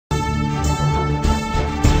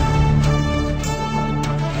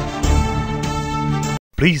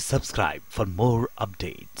Please subscribe for more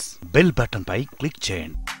updates. Bell button pi click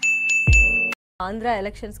చేయండి. Andhra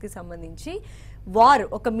elections కి సంబంధించి war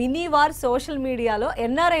ఒక మినీ వార్ సోషల్ మీడియాలో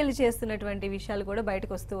ఎన్ఆర్ఐలు చేస్తున్నటువంటి విషయాలు కూడా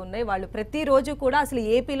బయటకు వస్తూ ఉన్నాయి. వాళ్ళు ప్రతిరోజు కూడా అసలు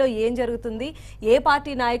ఏపీలో ఏం జరుగుతుంది, ఏ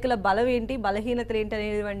పార్టీ నాయకుల బలం ఏంటి, బలహీనతలు ఏంటి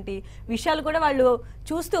అనేటువంటి విషయాలు కూడా వాళ్ళు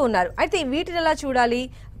చూస్తూ ఉన్నారు. అయితే వీటిని ఎలా చూడాలి,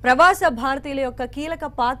 ప్రవాస భారతీయుల యొక్క కీలక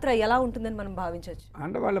పాత్ర ఎలా ఉంటుందని మనం భావించవచ్చు.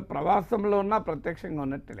 అంటే వాళ్ళు ప్రవాసంలో ఉన్న ప్రత్యక్షంగా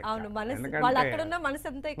ఉన్నట్టు. అవును, వాళ్ళు అక్కడ ఉన్న మనసు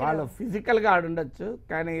అంతా ఇక్కడ. వాళ్ళు ఫిజికల్ గా ఆడుండొచ్చు,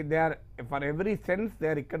 కానీ they are for every sense they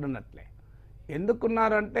are ఇక్కడ ఉన్నట్లే.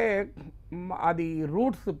 ఎందుకున్నారంటే అది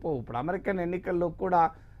రూట్స్ పోవు. ఇప్పుడు అమెరికన్ ఎన్నికల్లో కూడా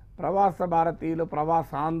ప్రవాస భారతీయులు, ప్రవాస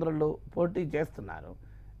ఆంధ్రులు పోటీ చేస్తున్నారు.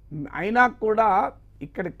 అయినా కూడా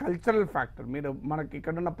ఇక్కడ కల్చరల్ ఫ్యాక్టర్, మీరు మనకి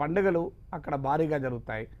ఇక్కడున్న పండుగలు అక్కడ భారీగా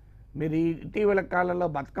జరుగుతాయి. మీరు ఇటీవల కాలంలో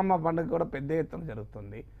బతుకమ్మ పండుగ కూడా పెద్ద ఎత్తున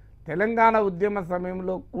జరుగుతుంది. తెలంగాణ ఉద్యమ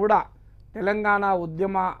సమయంలో కూడా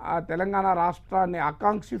తెలంగాణ రాష్ట్రాన్ని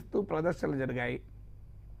ఆకాంక్షిస్తూ ప్రదర్శనలు జరిగాయి.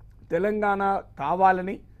 తెలంగాణ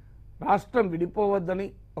కావాలని, రాష్ట్రం విడిపోవద్దని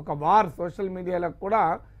ఒక వార్ సోషల్ మీడియాలో కూడా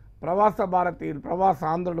ప్రవాస భారతీయులు, ప్రవాస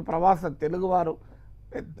ఆంధ్రులు, ప్రవాస తెలుగువారు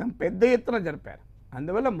పెద్ద ఎత్తున జరిపారు.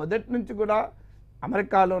 అందువల్ల మొదటి నుంచి కూడా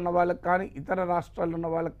అమెరికాలో ఉన్న వాళ్ళకి కానీ, ఇతర రాష్ట్రాల్లో ఉన్న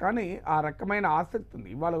వాళ్ళకి కానీ ఆ రకమైన ఆసక్తి ఉంది.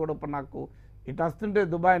 ఇవాళ కూడా ఇప్పుడు నాకు ఇటు వస్తుంటే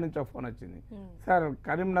దుబాయ్ నుంచి ఒక ఫోన్ వచ్చింది, సార్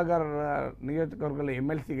కరీంనగర్ నియోజకవర్గంలో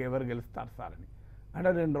ఎమ్మెల్సీగా ఎవరు గెలుస్తారు సార్ అని.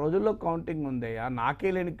 అంటే 2 రోజుల్లో కౌంటింగ్ ఉందయ్యా,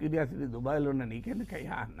 నాకే లేని క్యూరియాసిటీ దుబాయ్లో ఉన్న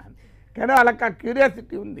నీకెందుకయ్యా అన్నాను. కానీ వాళ్ళకి ఆ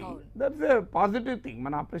క్యూరియాసిటీ ఉంది. దట్స్ ఏ పాజిటివ్ థింగ్,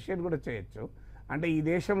 మనం అప్రిషియేట్ కూడా చేయొచ్చు. అంటే ఈ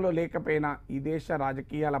దేశంలో లేకపోయినా ఈ దేశ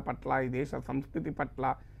రాజకీయాల పట్ల, ఈ దేశ సంస్కృతి పట్ల,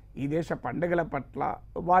 ఈ దేశ పండుగల పట్ల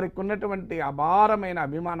వారికి ఉన్నటువంటి అపారమైన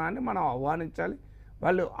అభిమానాన్ని మనం ఆహ్వానించాలి.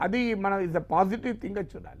 వాళ్ళు అది మనం ఇస్ అ పాజిటివ్ థింగ్గా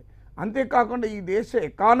చూడాలి. అంతేకాకుండా ఈ దేశ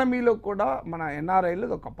ఎకానమీలో కూడా మన ఎన్ఆర్ఐలు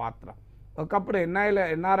ఒక పాత్ర. ఒకప్పుడు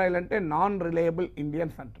ఎన్ఆర్ఐలు అంటే నాన్ రిలయబుల్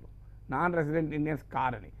ఇండియన్స్ అంటారు, నాన్ రెసిడెంట్ ఇండియన్స్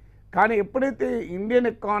కారని. కానీ ఎప్పుడైతే ఇండియన్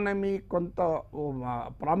ఎకానమీ కొంత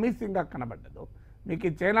ప్రామిసింగ్గా కనబడ్డదో, మీకు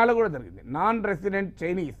ఈ చైనాలో కూడా జరిగింది. నాన్ రెసిడెంట్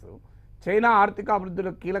చైనా ఆర్థిక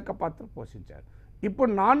అభివృద్ధిలో కీలక పాత్ర పోషించారు. ఇప్పుడు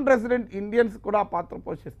నాన్ రెసిడెంట్ ఇండియన్స్ కూడా పాత్ర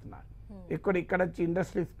పోషిస్తున్నారు. ఇక్కడ వచ్చి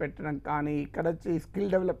ఇండస్ట్రీస్ పెట్టడం కానీ, ఇక్కడ వచ్చి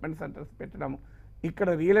స్కిల్ డెవలప్మెంట్ సెంటర్స్ పెట్టడం, ఇక్కడ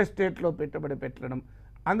రియల్ ఎస్టేట్లో పెట్టుబడి పెట్టడం.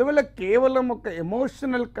 అందువల్ల కేవలం ఒక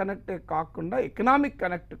ఎమోషనల్ కనెక్టే కాకుండా ఎకనామిక్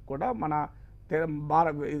కనెక్ట్ కూడా మన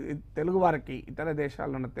తెలుగు వారికి, ఇతర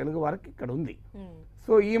దేశాల్లో ఉన్న తెలుగు వారికి ఇక్కడ ఉంది.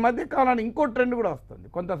 సో ఈ మధ్య కాలంలో ఇంకో ట్రెండ్ కూడా వస్తుంది.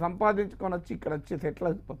 కొంత సంపాదించుకొని వచ్చి ఇక్కడ వచ్చి సెటిల్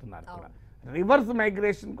అయిపోతున్నారు కూడా. రివర్స్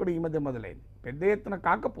మైగ్రేషన్ కూడా ఈ మధ్య మొదలైంది. పెద్ద ఎత్తున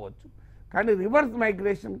కాకపోవచ్చు, కానీ రివర్స్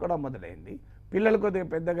మైగ్రేషన్ కూడా మొదలైంది. పిల్లలు కొద్దిగా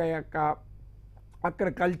పెద్దగా అయ్యాక అక్కడ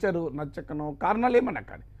కల్చరు నచ్చకను కారణాలు ఏమన్నా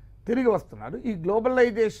కానీ తిరిగి వస్తున్నారు. ఈ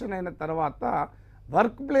గ్లోబలైజేషన్ అయిన తర్వాత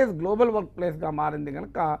గ్లోబల్ వర్క్ ప్లేస్గా మారింది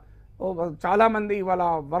కనుక చాలామంది ఇవాళ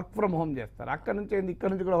వర్క్ ఫ్రమ్ హోమ్ చేస్తారు. అక్కడ నుంచి ఇక్కడ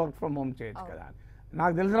నుంచి కూడా వర్క్ ఫ్రమ్ హోమ్ చేయొచ్చు కదా.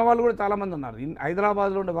 నాకు తెలిసిన వాళ్ళు కూడా చాలామంది ఉన్నారు,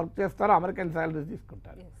 హైదరాబాద్లో ఉండి వర్క్ చేస్తారు, అమెరికన్ శాలరీస్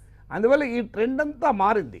తీసుకుంటారు. అందువల్ల ఈ ట్రెండ్ అంతా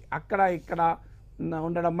మారింది. అక్కడ ఇక్కడ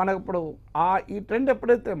ఉండడం మనకు ఇప్పుడు ఈ ట్రెండ్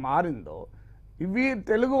ఎప్పుడైతే మారిందో, ఇవి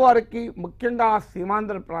తెలుగు వారికి, ముఖ్యంగా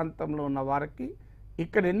సీమాంధ్ర ప్రాంతంలో ఉన్న వారికి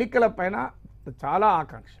ఇక్కడ ఎన్నికల పైన చాలా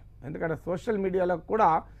ఆకాంక్ష. ఎందుకంటే సోషల్ మీడియాలో కూడా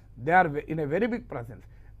they are in a very big presence.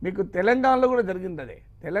 మీకు తెలంగాణలో కూడా జరిగింది అదే.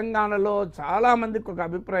 తెలంగాణలో చాలామందికి ఒక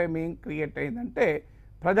అభిప్రాయం ఏం క్రియేట్ అయిందంటే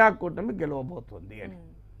ప్రజాకూటమి గెలవబోతుంది అని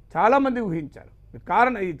చాలామంది ఊహించారు.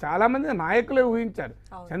 కారణం ఈ చాలామంది నాయకులే ఊహించారు,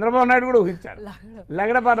 చంద్రబాబు నాయుడు కూడా ఊహించారు,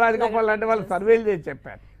 లగడపాటి రాజగోపాల్ లాంటి వాళ్ళు సర్వేలు చేసి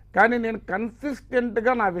చెప్పారు. కానీ నేను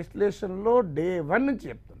కన్సిస్టెంట్గా నా విశ్లేషణలో డే 1 నుంచి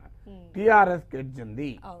చెప్తున్నాను, టీఆర్ఎస్కి ఎడ్జ్ ఉంది,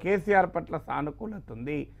 కేసీఆర్ పట్ల సానుకూలత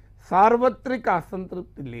ఉంది, సార్వత్రిక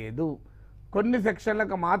అసంతృప్తి లేదు, కొన్ని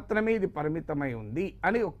సెక్షన్లకు మాత్రమే ఇది పరిమితమై ఉంది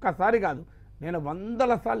అని ఒక్కసారి కాదు, నేను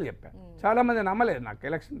 100ల సార్లు చెప్పాను. చాలామంది నమ్మలేదు నాకు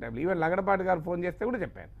ఎలక్షన్ టైంలో. ఈవెన్ లగడపాటి గారు ఫోన్ చేస్తే కూడా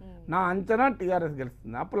చెప్పాను, నా అంచనా టీఆర్ఎస్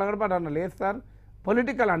గెలుస్తుంది. అప్పుడు లగడపాటి అన్న లేదు సార్,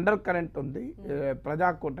 పొలిటికల్ అండర్ కరెంట్ ఉంది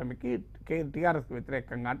ప్రజాకూటమికి టీఆర్ఎస్కి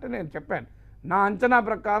వ్యతిరేకంగా అంటే నేను చెప్పాను. నా అంచనా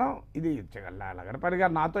ప్రకారం ఇది లగడపాటి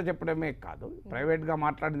గారు నాతో చెప్పడమే కాదు, ప్రైవేట్గా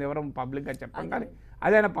మాట్లాడింది ఎవరో పబ్లిక్గా చెప్పాం, కానీ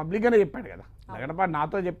అది ఆయన పబ్లిక్గానే చెప్పాడు కదా. లగడపాటి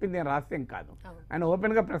నాతో చెప్పింది నేను రహస్యం కాదు, ఆయన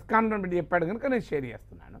ఓపెన్గా ప్రెస్ కాన్ఫరెన్స్ పెట్టి చెప్పాడు కనుక నేను షేర్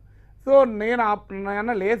చేస్తున్నాను. సో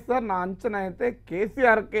నేను లేదు సార్, నా అంచనా అయితే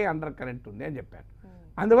కేసీఆర్కే అండర్ కరెంట్ ఉంది అని చెప్పాను.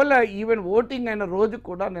 అందువల్ల ఈవెన్ ఓటింగ్ అయిన రోజు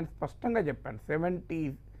కూడా నేను స్పష్టంగా చెప్పాను 70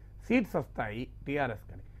 సీట్స్ వస్తాయి టీఆర్ఎస్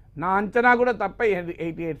కానీ. నా అంచనా కూడా తప్ప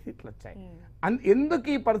 88 సీట్లు వచ్చాయి. ఎందుకు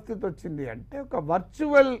ఈ పరిస్థితి వచ్చింది అంటే ఒక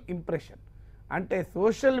వర్చువల్ ఇంప్రెషన్, అంటే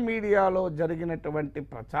సోషల్ మీడియాలో జరిగినటువంటి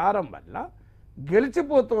ప్రచారం వల్ల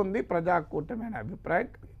గెలిచిపోతుంది ప్రజాకూటమి అనే అభిప్రాయం.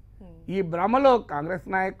 ఈ భ్రమలో కాంగ్రెస్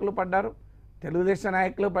నాయకులు పడ్డారు, తెలుగుదేశం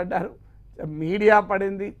నాయకులు పడ్డారు, మీడియా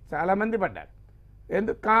పడింది, చాలామంది పడ్డారు.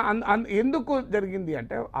 ఎందుకు జరిగింది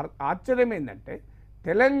అంటే ఆశ్చర్యం ఏంటంటే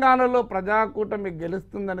తెలంగాణలో ప్రజాకూటమి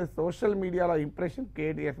గెలుస్తుందని సోషల్ మీడియాలో ఇంప్రెషన్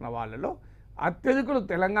క్రియేట్ చేసిన వాళ్ళలో అత్యధికులు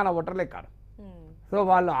తెలంగాణ ఓటర్లే కాదు. సో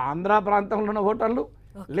వాళ్ళు ఆంధ్ర ప్రాంతంలో ఉన్న ఓటర్లు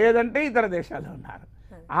లేదంటే ఇతర దేశాల్లో ఉన్నారు.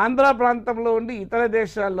 ఆంధ్ర ప్రాంతంలో ఉండి ఇతర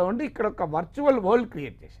దేశాల్లో ఉండి ఇక్కడ ఒక వర్చువల్ వరల్డ్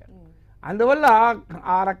క్రియేట్ చేశారు. అందువల్ల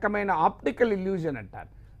ఆ రకమైన ఆప్టికల్ ఇల్యూజన్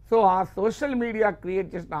అంటారు. సో ఆ సోషల్ మీడియా క్రియేట్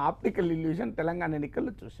చేసిన ఆప్టికల్ ఇల్యూజన్ తెలంగాణ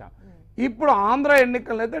ఎన్నికల్లో చూసాం. ఇప్పుడు ఆంధ్ర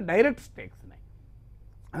ఎన్నికల్లో అయితే డైరెక్ట్ స్టేక్స్ ఉన్నాయి.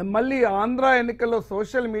 మళ్ళీ ఆంధ్ర ఎన్నికల్లో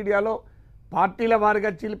సోషల్ మీడియాలో పార్టీల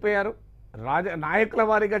వారిగా చీలిపోయారు, నాయకుల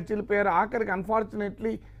వారిగా చీలిపోయారు, ఆఖరికి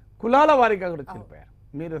అన్ఫార్చునేట్లీ కులాల వారిగా కూడా చీలిపోయారు.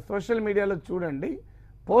 మీరు సోషల్ మీడియాలో చూడండి,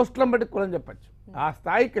 పోస్టులను బట్టి కులం చెప్పచ్చు, ఆ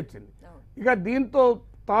స్థాయికి వచ్చింది. ఇక దీంతో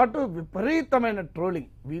పాటు విపరీతమైన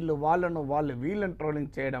ట్రోలింగ్, వీళ్ళు వీళ్ళని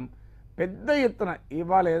ట్రోలింగ్ చేయడం పెద్ద ఎత్తున.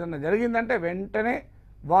 ఇవాళ ఏదైనా జరిగిందంటే వెంటనే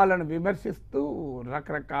వాళ్ళను విమర్శిస్తూ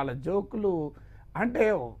రకరకాల జోకులు. అంటే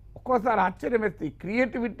ఒక్కోసారి ఆశ్చర్యం వేస్తే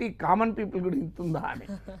క్రియేటివిటీ కామన్ పీపుల్ కూడా ఇంతుందా అని.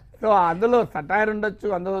 సో అందులో సటైర్ ఉండొచ్చు,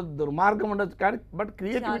 అందులో దుర్మార్గం ఉండొచ్చు, కానీ బట్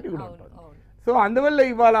క్రియేటివిటీ కూడా ఉంటుంది. సో అందువల్ల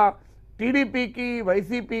ఇవాళ టీడీపీకి,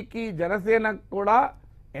 వైసీపీకి, జనసేనకు కూడా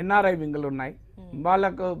ఎన్ఆర్ఐ వింగులు ఉన్నాయి.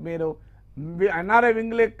 వాళ్ళకు మీరు ఎన్ఆర్ఐ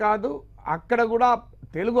వింగులే కాదు, అక్కడ కూడా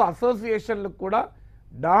తెలుగు అసోసియేషన్లకు కూడా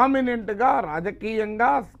డామినెంట్గా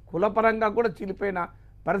రాజకీయంగా కులపరంగా కూడా చీలిపోయిన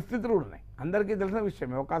పరిస్థితులు ఉన్నాయి. అందరికీ తెలిసిన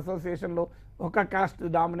విషయమే. ఒక అసోసియేషన్లో ఒక కాస్ట్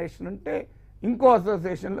డామినేషన్ ఉంటే ఇంకో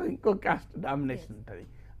అసోసియేషన్లో ఇంకో కాస్ట్ డామినేషన్ ఉంటుంది.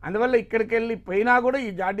 అందువల్ల ఇక్కడికి వెళ్ళి పోయినా కూడా ఈ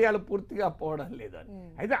జాడ్యాలు పూర్తిగా పోవడం లేదు అని.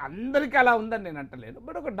 అయితే అందరికీ అలా ఉందని నేను అంటలేను,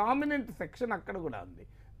 బట్ ఒక డామినెంట్ సెక్షన్ అక్కడ కూడా ఉంది.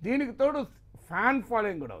 దీనికి తోడు ఫ్యాన్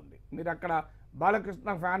ఫాలోయింగ్ కూడా ఉంది. మీరు అక్కడ బాలకృష్ణ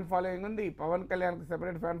ఫ్యాన్ ఫాలోయింగ్ ఉంది, పవన్ కళ్యాణ్కి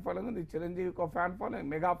సెపరేట్ ఫ్యాన్ ఫాలోయింగ్ ఉంది, చిరంజీవికి ఒక ఫ్యాన్ ఫాలోయింగ్,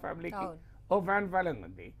 మెగా ఫ్యామిలీకి ఓ ఫ్యాన్ ఫాలోయింగ్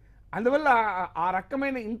ఉంది. అందువల్ల ఆ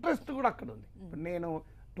రకమైన ఇంట్రెస్ట్ కూడా అక్కడ ఉంది. ఇప్పుడు నేను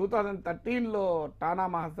 2013లో టానా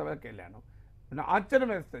మహాసభకి వెళ్ళాను. ఆశ్చర్యం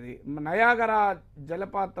వేస్తుంది, నయాగరా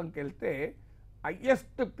జలపాతంకి వెళ్తే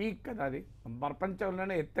హైయెస్ట్ పీక్ కదా అది,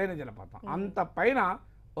 ప్రపంచంలోనే ఎత్తైన జలపాతం. అంత పైన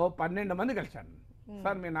ఓ 12 మంది కలిశాను.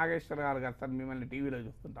 సార్ మీ నాగేశ్వర్ గారు కదా సార్, మిమ్మల్ని టీవీలో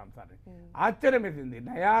చూస్తుంటాం సార్. ఆశ్చర్యం వేసింది,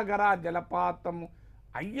 నయాగరా జలపాతం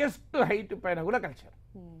హైయెస్ట్ హైట్ పైన కూడా కలిశారు.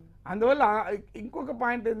 అందువల్ల ఇంకొక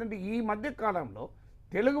పాయింట్ ఏంటంటే ఈ మధ్య కాలంలో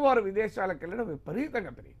తెలుగువారు విదేశాలకు వెళ్ళడం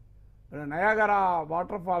విపరీతంగా పెరిగింది. నయాగరా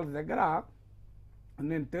వాటర్ ఫాల్స్ దగ్గర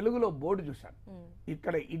నేను తెలుగులో బోర్డు చూశాను,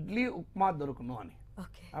 ఇక్కడ ఇడ్లీ ఉప్మా దొరుకును అని.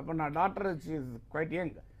 అప్పుడు నా డాక్టర్ క్వైట్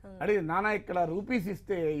యంగ్ అడిగి, నాన్న ఇక్కడ రూపీస్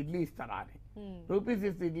ఇస్తే ఇడ్లీ ఇస్తారా అని. రూపీస్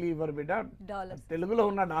ఇస్తే ఇడ్లీ ఇవ్వరు బిడ్డ, తెలుగులో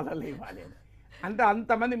ఉన్న డాలర్లు ఇవ్వాలి అని. అంటే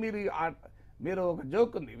అంతమంది మీరు ఒక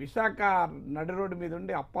జోక్ ఉంది, విశాఖ నడి రోడ్డు మీద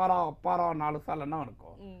ఉండి అప్పారావు 4 సార్లు అన్నాం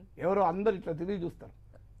అనుకో, ఎవరో అందరు ఇట్లా తిరిగి చూస్తారు,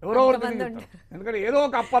 ఎవరో తిరిగి చూస్తారు. ఎందుకంటే ఏదో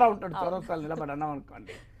ఒక అప్పారావు ఉంటాడు చౌరస్తాలు నిలబడి అన్నాం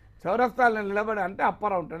అనుకోండి. చౌరస్తాలు నిలబడి అంటే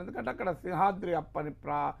అప్పారావు ఉంటాడు, ఎందుకంటే అక్కడ సింహాద్రి అప్పని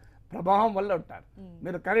ప్రభావం వల్ల ఉంటారు.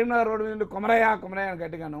 మీరు కరీంనగర్ రోడ్డు మీద కొమరయ్య అని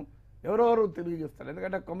గట్టిగాను ఎవరెవరు తిరిగి చూస్తారు,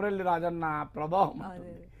 ఎందుకంటే కొమరెల్లి రాజన్న ప్రభావం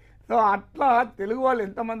ఉంటుంది. సో అట్లా తెలుగు వాళ్ళు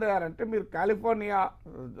ఎంతమంది అయ్యారంటే, మీరు కాలిఫోర్నియా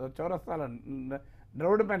చౌరస్తాల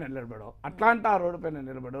రోడ్డు పైన నిలబడో, అట్లాంటా రోడ్డు పైన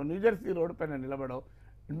నిలబడో, న్యూజెర్సీ రోడ్డు పైన నిలబడో,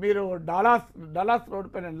 మీరు డలాస్ రోడ్డు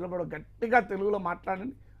పైన నిలబడో, గట్టిగా తెలుగులో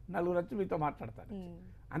మాట్లాడండి, 4 వచ్చి మీతో మాట్లాడతారు.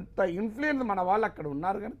 అంత ఇన్ఫ్లుయెన్స్ మన వాళ్ళు అక్కడ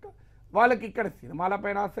ఉన్నారు కనుక వాళ్ళకి ఇక్కడ సినిమాల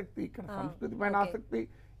పైన ఆసక్తి, ఇక్కడ సంస్కృతి పైన ఆసక్తి,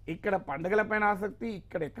 ఇక్కడ పండుగల పైన ఆసక్తి,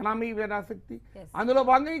 ఇక్కడ ఎకనామీ పైన ఆసక్తి, అందులో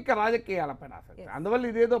భాగంగా ఇక్కడ రాజకీయాల పైన ఆసక్తి. అందువల్ల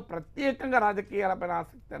ఇదేదో ప్రత్యేకంగా రాజకీయాల పైన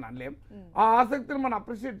ఆసక్తి అని అనలేం. ఆ ఆసక్తిని మనం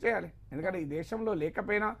అప్రిషియేట్ చేయాలి. ఎందుకంటే ఈ దేశంలో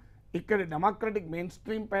లేకపోయినా ఇక్కడ డెమోక్రటిక్ మెయిన్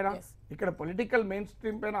స్ట్రీమ్ పైన, ఇక్కడ పొలిటికల్ మెయిన్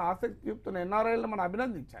స్ట్రీమ్ పైన ఆసక్తి చూపుతున్న ఎన్ఆర్ఐలను మనం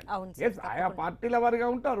అభినందించాలి. ఆయా పార్టీల వారిగా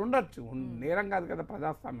ఉండొచ్చు, నేరం కాదు కదా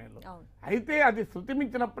ప్రజాస్వామ్యంలో. అయితే అది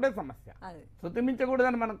శృతిమించినప్పుడే సమస్య.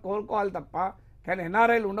 శృతిమించకూడదని మనం కోరుకోవాలి తప్ప, కానీ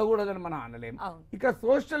ఎన్ఆర్ఐలు ఉండకూడదని మనం అనలేం. ఇక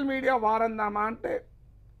సోషల్ మీడియా వారందామా అంటే,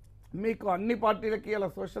 మీకు అన్ని పార్టీలకి ఇలా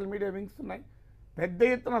సోషల్ మీడియా వింగ్స్ ఉన్నాయి. పెద్ద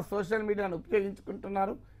ఎత్తున సోషల్ మీడియాను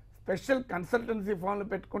ఉపయోగించుకుంటున్నారు, స్పెషల్ కన్సల్టెన్సీ ఫోన్లు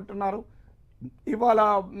పెట్టుకుంటున్నారు. ఇవాళ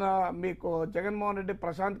మీకు జగన్మోహన్ రెడ్డి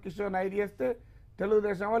ప్రశాంత్ కిషోర్ని హైర్ చేస్తే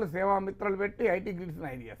తెలుగుదేశం వాళ్ళు సేవామిత్రులు పెట్టి ఐటీ గ్రిడ్స్ని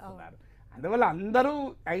హైర్ చేస్తున్నారు. అందువల్ల అందరూ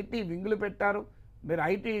ఐటీ వింగులు పెట్టారు. మీరు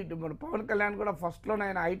ఐటీ పవన్ కళ్యాణ్ కూడా ఫస్ట్లోనే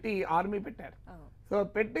ఆయన ఐటీ ఆర్మీ పెట్టారు. సో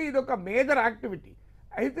పెట్టి ఇది ఒక మేజర్ యాక్టివిటీ.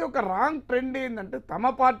 అయితే ఒక రాంగ్ ట్రెండ్ ఏంటంటే, తమ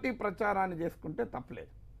పార్టీ ప్రచారాన్ని చేసుకుంటే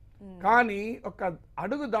తప్పలేదు, కానీ ఒక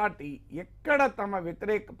అడుగు దాటి ఎక్కడ తమ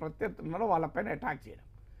వ్యతిరేక ప్రత్యర్థున్నారో వాళ్ళపైన అటాక్ చేయడం.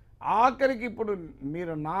 ఆఖరికి ఇప్పుడు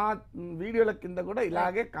మీరు నా వీడియోల కింద కూడా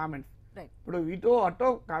ఇలాగే కామెంట్స్, ఇప్పుడు ఇటో అటో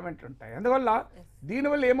కామెంట్లు ఉంటాయి. అందువల్ల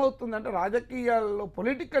దీనివల్ల ఏమవుతుందంటే, రాజకీయాల్లో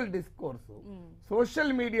పొలిటికల్ డిస్కోర్సు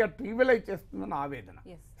సోషల్ మీడియా ట్రివిలైజ్ చేస్తుందని ఆవేదన.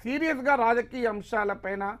 సీరియస్గా రాజకీయ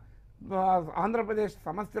అంశాలపైన, ఆంధ్రప్రదేశ్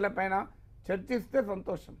సమస్యలపైన చర్చిస్తే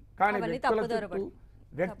సంతోషం, కానీ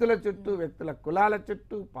వ్యక్తుల చుట్టూ, వ్యక్తుల కులాల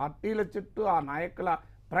చుట్టూ, పార్టీల చుట్టూ, ఆ నాయకుల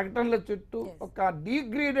ప్రకటనల చుట్టూ ఒక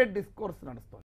డీగ్రేడెడ్ డిస్కోర్స్ నడుస్తుంది.